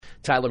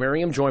Tyler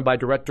Merriam, joined by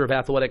Director of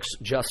Athletics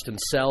Justin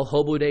Sell.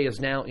 Hobo Day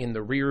is now in the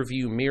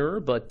rearview mirror,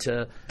 but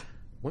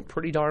went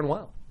pretty darn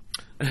well.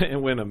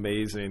 It went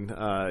amazing.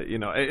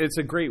 It's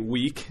a great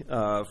week,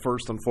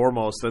 first and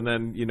foremost, and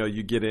then,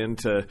 you get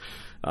into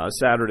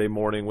Saturday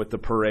morning with the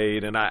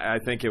parade, and I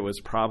think it was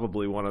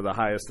probably one of the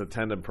highest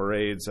attended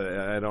parades,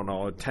 I don't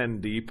know,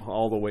 10 deep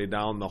all the way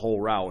down the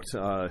whole route,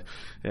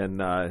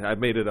 and I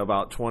made it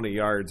about 20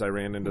 yards. I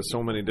ran into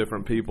so many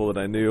different people that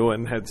I knew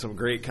and had some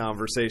great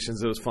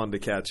conversations. It was fun to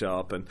catch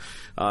up, and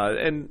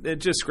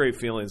just great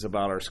feelings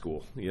about our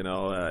school.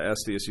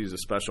 SDSU is a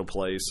special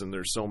place, and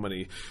there's so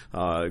many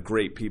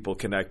great people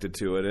connected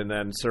to it, and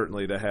then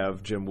certainly to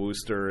have Jim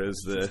Wooster as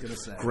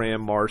the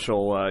Grand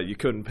Marshal, you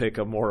couldn't pick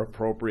a more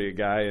appropriate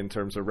guy in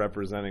terms of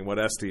representing what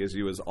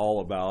SDSU is all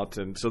about,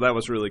 and so that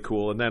was really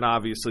cool. And then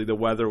obviously the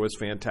weather was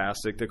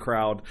fantastic. The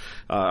crowd,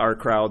 our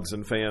crowds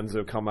and fans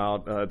have come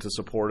out to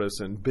support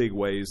us in big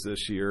ways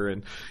this year,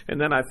 and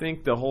then I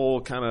think the whole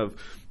kind of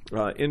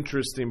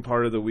interesting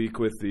part of the week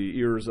with the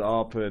ears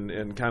up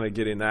and kind of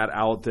getting that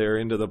out there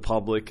into the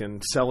public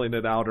and selling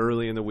it out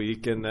early in the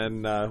week. And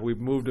then we've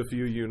moved a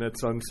few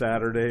units on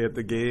Saturday at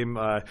the game.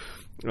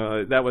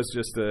 That was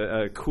just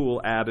a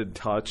cool added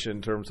touch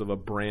in terms of a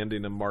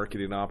branding and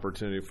marketing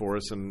opportunity for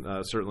us, and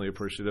certainly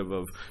appreciative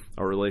of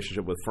our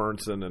relationship with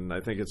Fernson. And I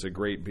think it's a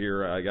great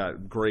beer. I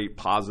got great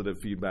positive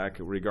feedback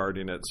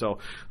regarding it. So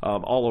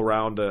all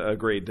around a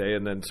great day,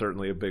 and then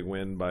certainly a big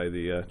win by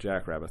the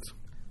Jackrabbits.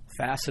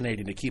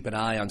 Fascinating to keep an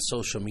eye on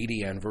social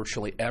media, and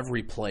virtually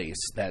every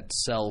place that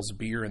sells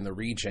beer in the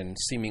region,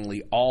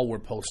 seemingly all were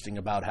posting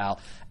about how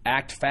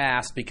act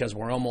fast because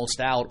we're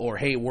almost out, or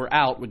hey, we're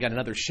out, we got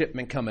another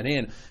shipment coming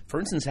in. For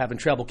instance, having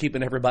trouble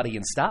keeping everybody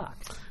in stock.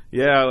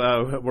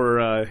 Yeah,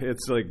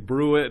 it's like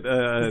brew it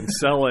and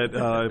sell it.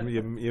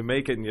 You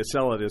make it and you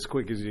sell it as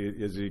quick as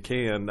you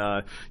can.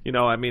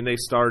 They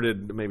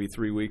started maybe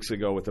 3 weeks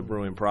ago with the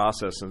brewing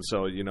process, and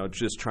so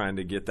just trying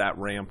to get that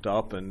ramped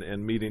up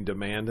and meeting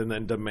demand, and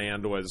then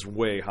demand was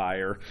way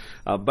higher.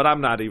 But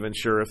I'm not even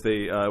sure if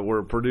they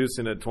were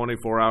producing it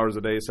 24 hours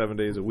a day, 7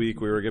 days a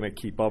week. We were going to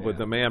keep up with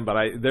demand, but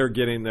they're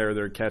getting there.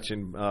 They're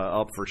catching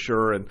up for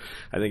sure, and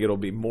I think it'll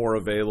be more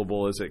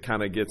available as it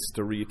kind of gets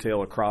to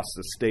retail across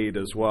the state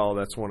as well.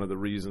 That's one of the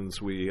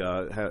reasons we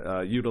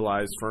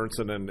utilized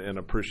Fernson and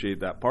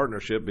appreciate that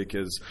partnership,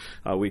 because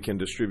we can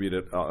distribute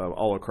it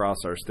all across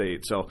our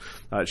state. So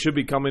it should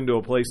be coming to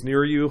a place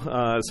near you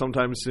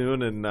sometime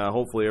soon, and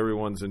hopefully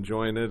everyone's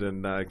enjoying it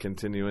and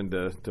continuing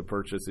to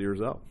purchase Ears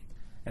Up.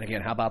 And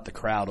again, how about the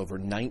crowd? Over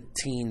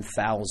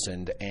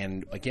 19,000.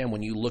 And again,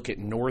 when you look at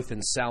North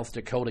and South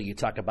Dakota, you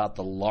talk about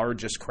the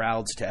largest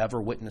crowds to ever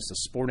witness a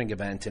sporting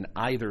event in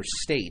either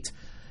state.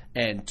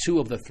 And two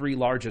of the three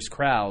largest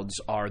crowds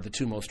are the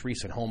two most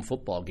recent home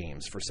football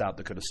games for South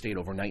Dakota State,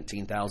 over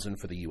 19,000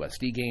 for the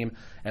USD game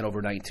and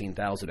over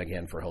 19,000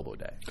 again for Hobo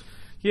Day.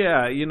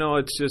 Yeah,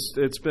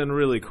 it's been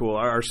really cool.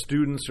 Our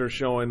students are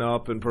showing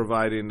up and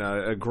providing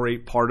a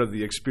great part of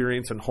the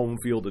experience and home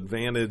field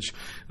advantage.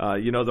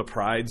 The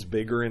pride's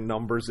bigger in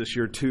numbers this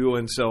year too,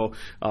 and so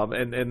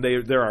and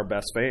they're our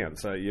best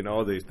fans.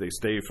 They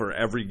stay for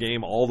every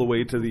game all the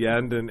way to the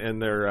end,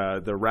 and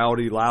they're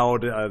rowdy,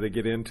 loud. They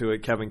get into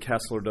it. Kevin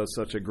Kessler does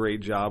such a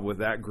great job with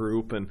that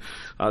group, and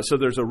so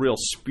there's a real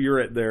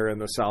spirit there in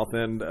the south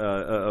end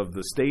of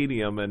the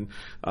stadium, and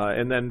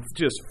then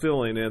just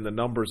filling in the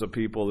numbers of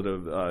people that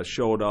have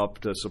showed up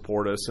to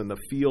support us, and the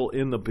feel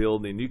in the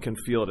building, you can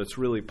feel it. It's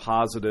really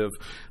positive.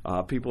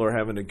 People are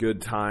having a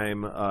good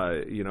time.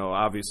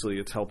 Obviously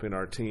it's helping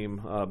our team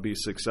be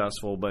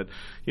successful, but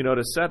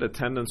to set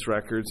attendance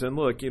records, and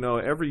look,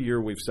 every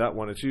year we've set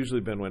one. It's usually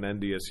been when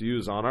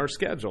NDSU's on our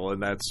schedule,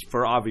 and that's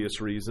for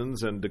obvious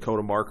reasons, and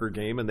Dakota Marker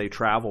game, and they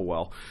travel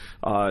well.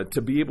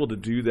 To be able to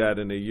do that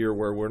in a year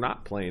where we're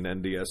not playing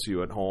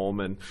NDSU at home,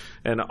 and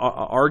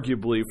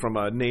arguably from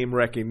a name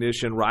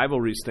recognition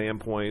rivalry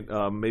standpoint,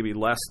 maybe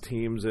less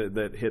teams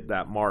that hit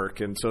that mark.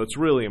 And so it's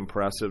really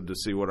impressive to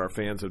see what our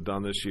fans have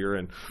done this year,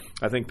 and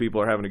I think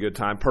people are having a good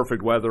time.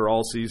 Perfect weather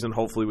all season.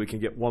 Hopefully we can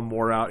get one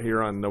more out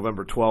here on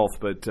November 12th,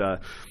 but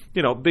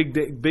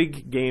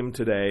big game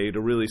today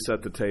to really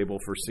set the table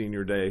for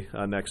Senior Day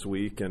next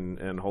week,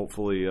 and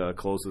hopefully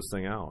close this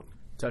thing out.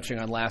 Touching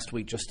on last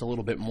week just a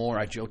little bit more,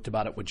 I joked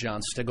about it with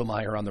John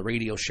Stiglmeyer on the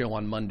radio show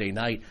on Monday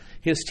night.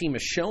 His team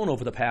has shown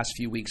over the past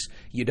few weeks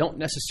you don't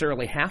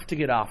necessarily have to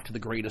get off to the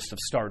greatest of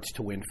starts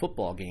to win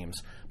football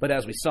games. But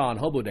as we saw on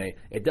Hobo Day,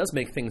 it does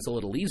make things a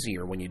little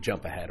easier when you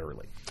jump ahead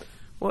early.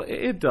 Well,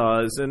 it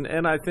does,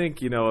 and I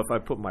think, if I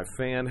put my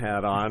fan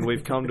hat on,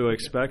 we've come to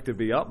expect to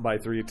be up by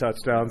 3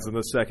 touchdowns in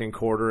the second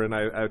quarter, and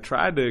I've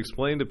tried to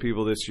explain to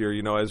people this year,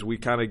 as we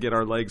kind of get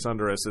our legs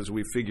under us, as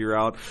we figure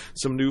out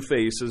some new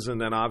faces, and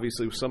then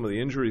obviously some of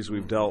the injuries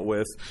we've dealt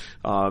with,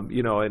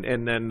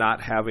 and then not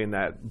having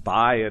that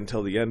bye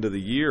until the end of the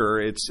year,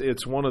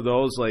 it's one of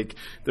those, like,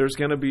 there's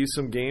going to be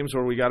some games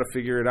where we got to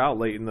figure it out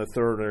late in the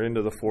third or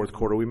into the fourth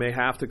quarter. We may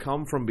have to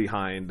come from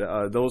behind.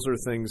 Those are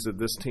things that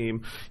this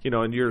team,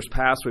 in years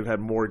past, past we've had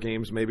more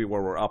games maybe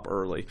where we're up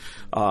early.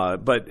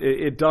 But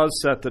it does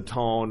set the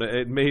tone.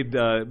 It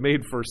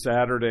made for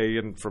Saturday,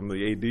 and from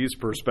the AD's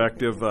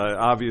perspective,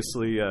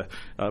 obviously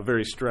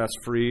very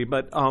stress-free,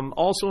 but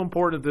also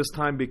important at this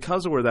time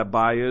because of where that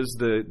bye is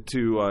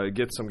to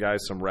get some guys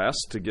some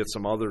rest, to get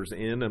some others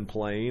in and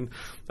playing.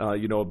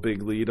 A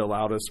big lead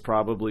allowed us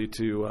probably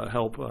to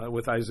help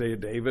with Isaiah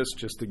Davis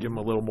just to give him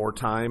a little more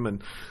time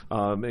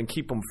and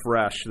keep him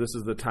fresh. This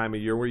is the time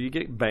of year where you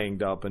get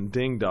banged up and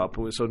dinged up.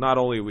 So not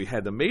only we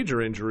had the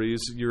major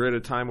injuries, you're at a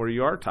time where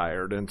you are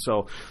tired. And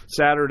so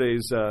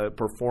Saturday's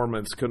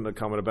performance couldn't have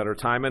come at a better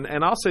time.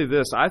 And I'll say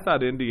this, I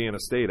thought Indiana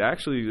State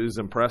actually is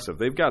impressive.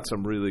 They've got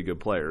some really good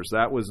players.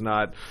 That was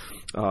not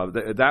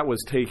that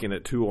was taking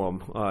it to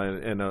them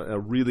and a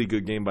really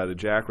good game by the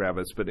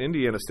Jackrabbits. But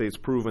Indiana State's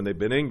proven they've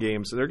been in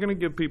games. So they're going to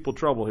give people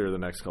trouble here the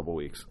next couple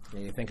weeks.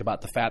 Yeah, you think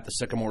about the fact the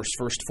Sycamores'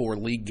 first 4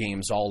 league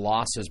games, all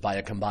losses by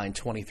a combined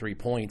 23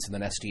 points, and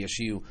then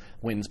SDSU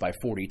wins by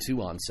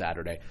 42 on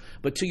Saturday.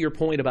 But to your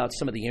point about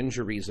some of the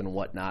injuries and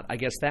whatnot, I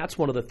guess that's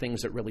one of the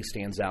things that really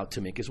stands out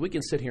to me, because we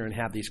can sit here and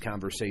have these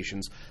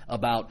conversations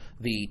about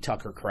the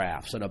Tucker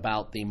Crafts and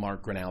about the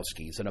Mark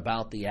Gronowskis and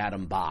about the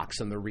Adam Bachs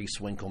and the Reese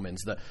Winklemans,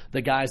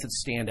 the guys that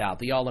stand out,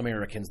 the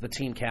All-Americans, the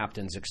team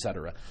captains,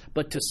 etc.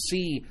 But to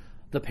see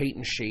the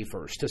Peyton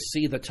Schaefers, to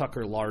see the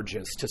Tucker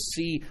Larges, to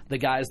see the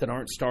guys that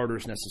aren't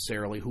starters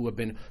necessarily who have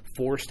been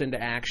forced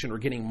into action or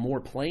getting more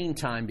playing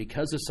time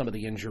because of some of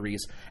the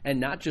injuries,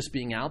 and not just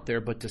being out there,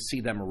 but to see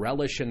them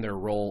relish in their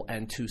role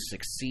and to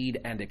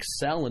succeed and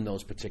excel in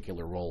those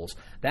particular roles.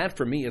 That,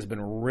 for me, has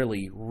been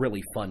really,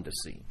 really fun to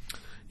see.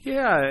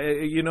 Yeah,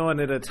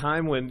 and at a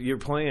time when you're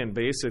playing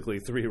basically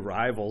 3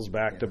 rivals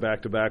back to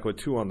back with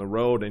 2 on the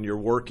road, and you're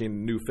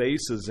working new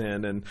faces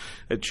in, and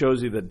it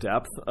shows you the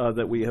depth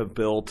that we have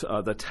built,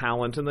 the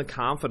talent and the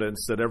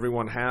confidence that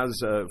everyone has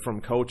from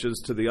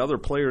coaches to the other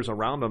players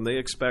around them. They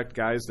expect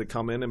guys to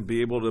come in and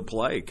be able to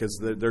play because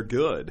they're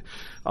good.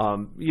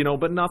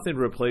 But nothing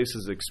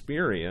replaces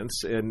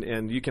experience,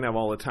 and you can have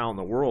all the talent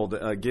in the world.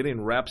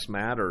 Getting reps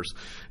matters.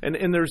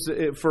 And there's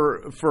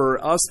for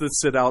us that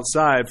sit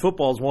outside,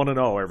 football's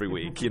 1-0 every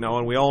week,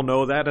 and we all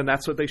know that, and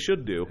that's what they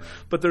should do.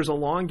 But there's a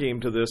long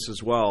game to this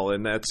as well,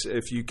 and that's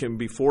if you can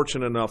be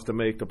fortunate enough to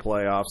make the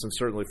playoffs, and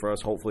certainly for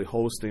us, hopefully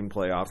hosting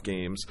playoff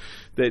games,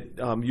 that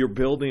you're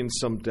building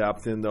some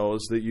depth in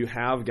those, that you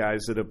have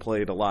guys that have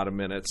played a lot of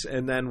minutes.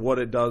 And then what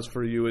it does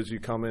for you as you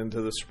come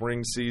into the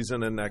spring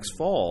season and next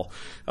fall,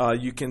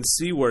 you can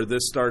see where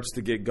this starts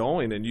to get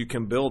going, and you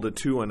can build a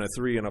 2 and a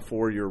 3 and a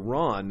 4-year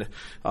run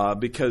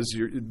because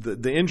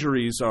the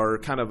injuries are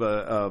kind of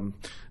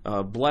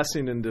a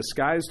blessing in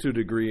disguise to a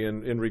degree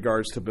in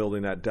regards to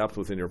building that depth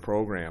within your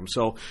program.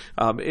 So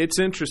it's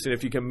interesting.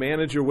 If you can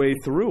manage your way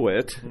through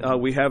it,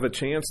 we have a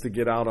chance to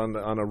get out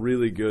on a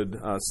really good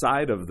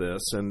side of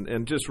this,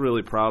 and just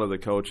really proud of the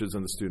coaches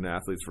and the student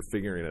athletes for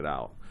figuring it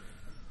out.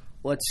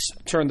 Let's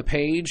turn the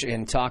page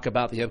and talk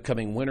about the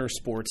upcoming winter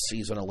sports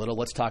season a little.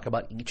 Let's talk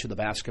about each of the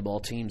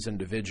basketball teams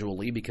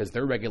individually, because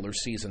their regular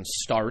seasons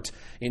start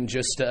in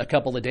just a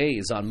couple of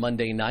days on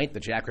Monday night. The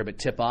Jackrabbit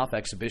tip-off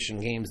exhibition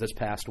games this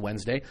past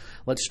Wednesday.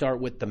 Let's start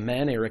with the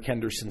men. Eric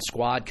Henderson's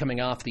squad coming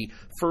off the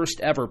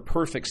first ever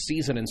perfect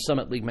season in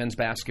Summit League men's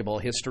basketball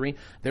history.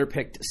 They're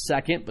picked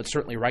second, but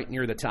certainly right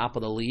near the top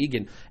of the league,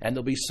 and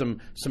there'll be some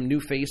new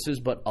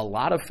faces, but a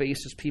lot of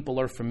faces people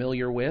are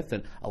familiar with,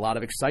 and a lot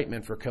of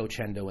excitement for Coach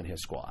Hendo and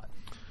his squad.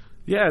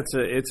 Yeah,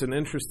 it's an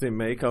interesting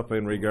makeup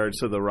in regards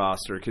to the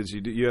roster, because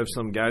you have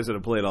some guys that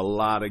have played a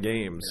lot of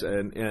games,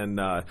 and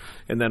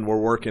then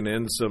we're working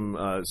in some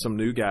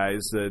new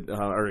guys that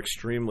are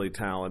extremely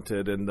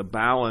talented, and the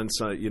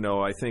balance.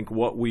 I think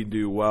what we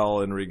do well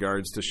in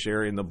regards to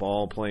sharing the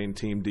ball, playing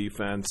team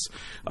defense,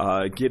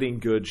 getting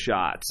good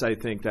shots. I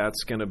think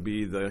that's going to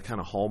be the kind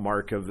of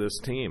hallmark of this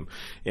team,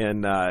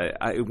 and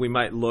we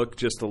might look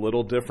just a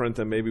little different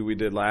than maybe we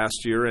did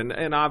last year,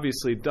 and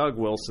obviously Doug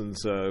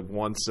Wilson's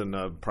once in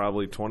probably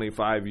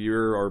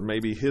 25-year or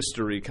maybe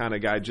history kind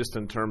of guy, just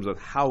in terms of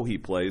how he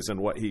plays and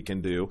what he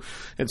can do.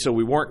 And so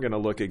we weren't going to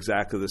look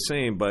exactly the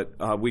same, but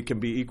we can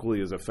be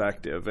equally as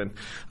effective. And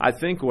I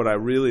think what I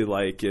really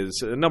like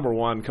is, number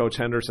one, Coach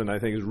Henderson, I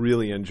think, is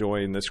really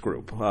enjoying this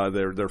group.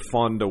 They're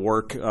fun to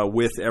work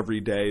with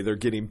every day. They're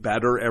getting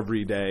better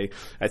every day.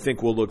 I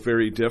think we'll look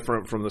very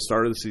different from the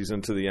start of the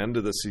season to the end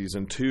of the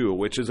season, too,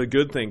 which is a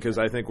good thing, because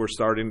I think we're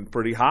starting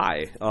pretty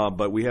high,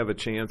 but we have a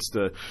chance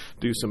to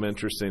do some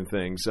interesting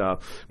things.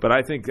 But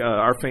I think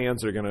our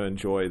fans are going to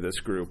enjoy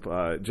this group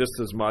just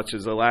as much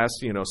as the last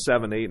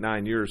 7, 8,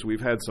 9 years. We've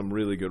had some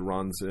really good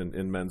runs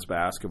in men's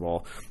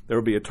basketball. There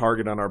will be a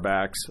target on our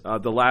backs.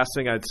 The last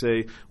thing I'd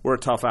say, we're a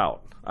tough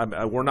out.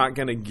 We're not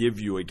going to give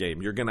you a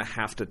game. You're going to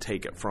have to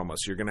take it from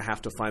us. You're going to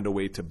have to find a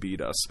way to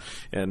beat us.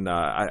 And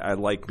I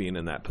like being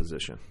in that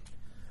position.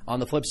 On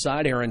the flip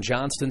side, Aaron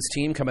Johnston's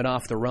team coming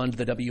off the run to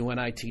the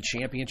WNIT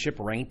championship,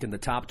 ranked in the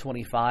top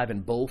 25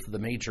 in both of the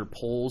major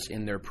polls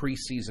in their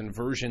preseason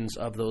versions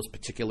of those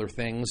particular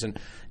things. And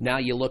now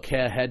you look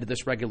ahead to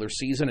this regular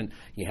season, and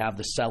you have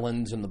the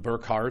Sellens and the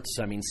Burkharts.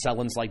 I mean,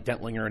 Sellens like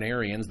Dentlinger and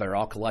Arians, they're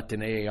all collecting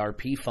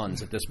AARP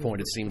funds at this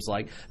point, it seems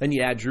like. Then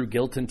you add Drew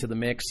Gilton to the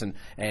mix,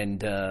 and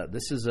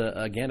this is,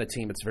 again, a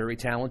team that's very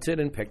talented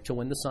and picked to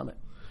win the Summit.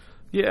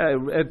 Yeah,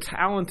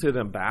 talented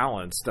and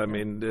balanced. I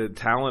mean,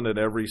 talent at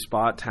every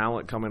spot,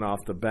 talent coming off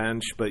the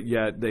bench, but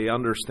yet they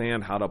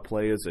understand how to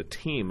play as a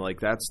team. Like,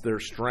 that's their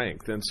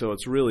strength. And so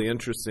it's really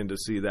interesting to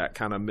see that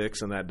kind of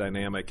mix and that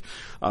dynamic.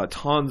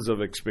 Tons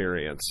of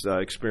experience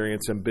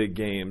in big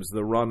games.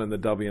 The run in the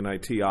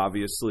WNIT,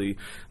 obviously,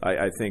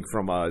 I think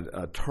from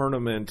a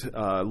tournament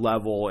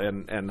level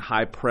and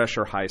high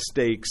pressure, high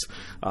stakes,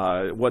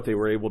 what they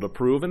were able to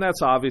prove. And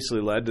that's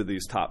obviously led to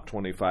these top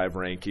 25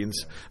 rankings.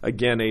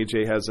 Again,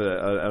 AJ has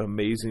an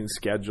amazing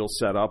schedule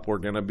set up. We're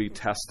going to be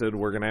tested.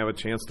 We're going to have a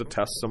chance to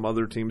test some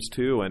other teams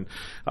too. And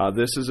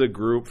this is a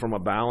group from a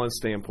balance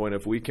standpoint.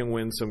 If we can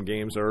win some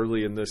games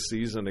early in this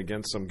season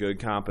against some good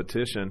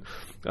competition,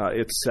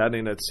 it's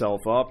setting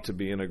itself up to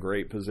be in a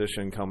great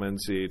position come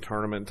NCAA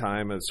tournament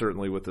time, and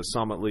certainly with the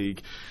Summit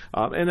League.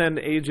 And then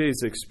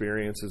AJ's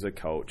experience as a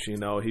coach. You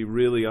know, he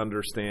really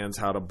understands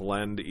how to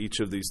blend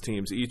each of these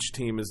teams. Each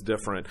team is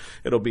different.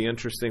 It'll be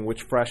interesting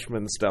which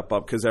freshmen step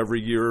up, because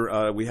every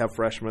year we have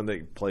freshmen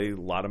that play a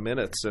lot of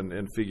minutes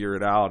and figure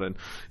it out,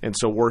 and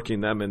so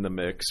working them in the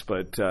mix.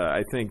 But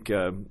I think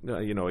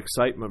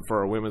excitement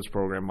for our women's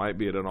program might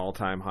be at an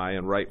all-time high,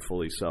 and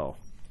rightfully so.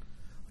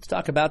 Let's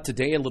talk about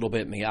today a little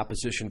bit in the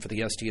opposition for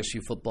the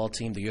SDSU football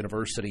team, the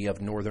University of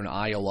Northern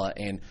Iowa.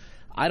 And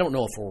I don't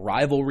know if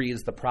rivalry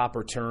is the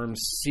proper term,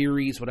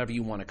 series, whatever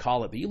you want to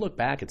call it, but you look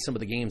back at some of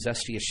the games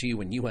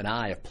SDSU and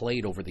UNI have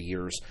played over the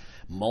years.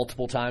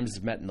 Multiple times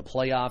have met in the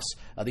playoffs.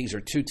 These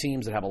are two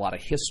teams that have a lot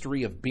of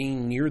history of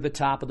being near the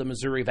top of the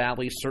Missouri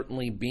Valley,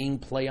 certainly being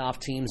playoff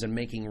teams and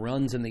making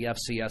runs in the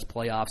FCS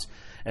playoffs.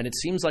 And it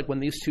seems like when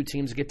these two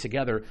teams get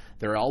together,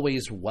 they're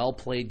always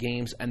well-played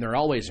games, and they're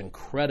always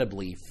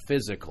incredibly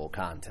physical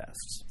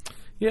contests.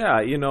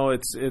 Yeah, you know,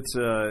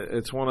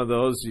 it's one of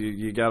those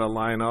you got to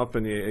line up,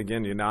 and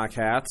you knock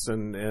hats,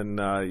 and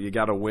you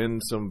got to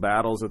win some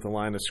battles at the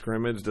line of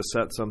scrimmage to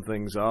set some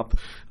things up.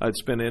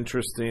 It's been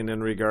interesting in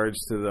regards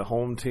to the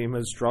home team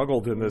has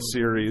struggled in this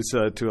series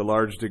to a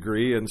large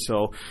degree, and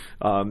so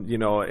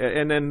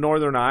and then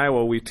Northern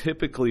Iowa, we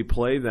typically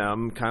play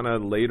them kind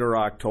of later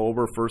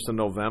October, 1st of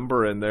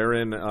November, and they're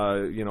in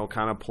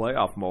kind of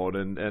playoff mode,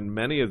 and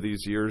many of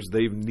these years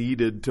they've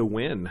needed to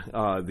win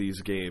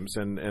these games,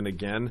 and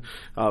again.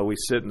 We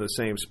sit in the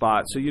same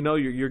spot. So,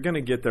 you're going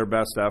to get their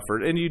best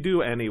effort, and you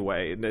do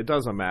anyway. And it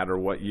doesn't matter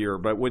what year.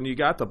 But when you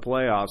got the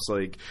playoffs,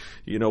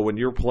 when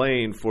you're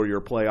playing for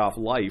your playoff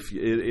life,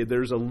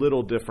 there's a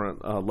little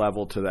different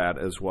level to that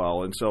as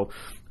well. And so,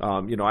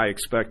 I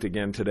expect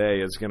again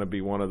today is going to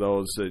be one of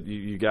those that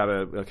you got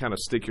to kind of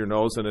stick your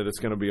nose in it. It's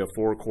going to be a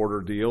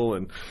 4-quarter deal,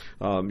 and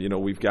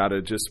we've got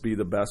to just be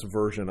the best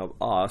version of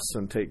us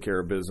and take care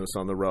of business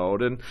on the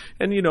road. And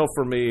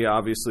for me,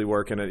 obviously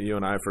working at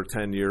UNI for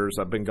 10 years,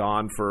 I've been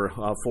gone for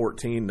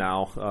 14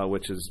 now,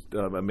 which is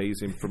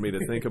amazing for me to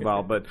think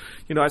about. But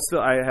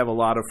I have a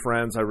lot of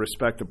friends. I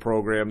respect the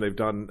program. They've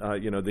done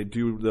they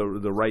do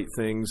the right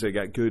things. They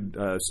got good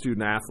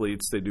student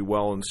athletes. They do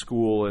well in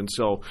school, and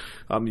so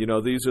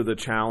these are the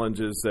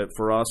challenges that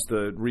for us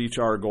to reach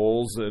our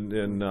goals,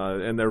 and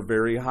they're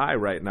very high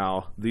right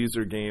now. These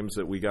are games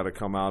that we got to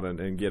come out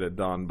and get it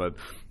done. But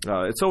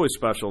it's always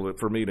special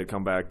for me to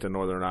come back to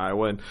Northern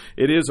Iowa, and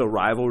it is a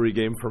rivalry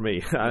game for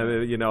me.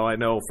 I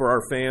know for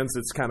our fans,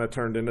 it's kind of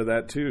turned into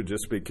that too,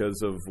 just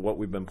because of what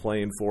we've been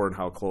playing for and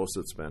how close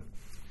it's been.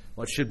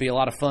 Well, it should be a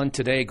lot of fun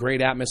today.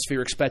 Great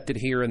atmosphere expected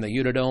here in the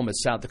Unidome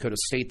as South Dakota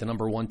State, the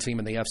number 1 team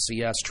in the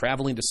FCS,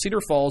 traveling to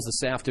Cedar Falls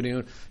this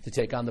afternoon to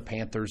take on the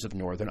Panthers of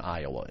Northern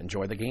Iowa.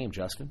 Enjoy the game,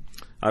 Justin.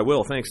 I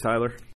will. Thanks, Tyler.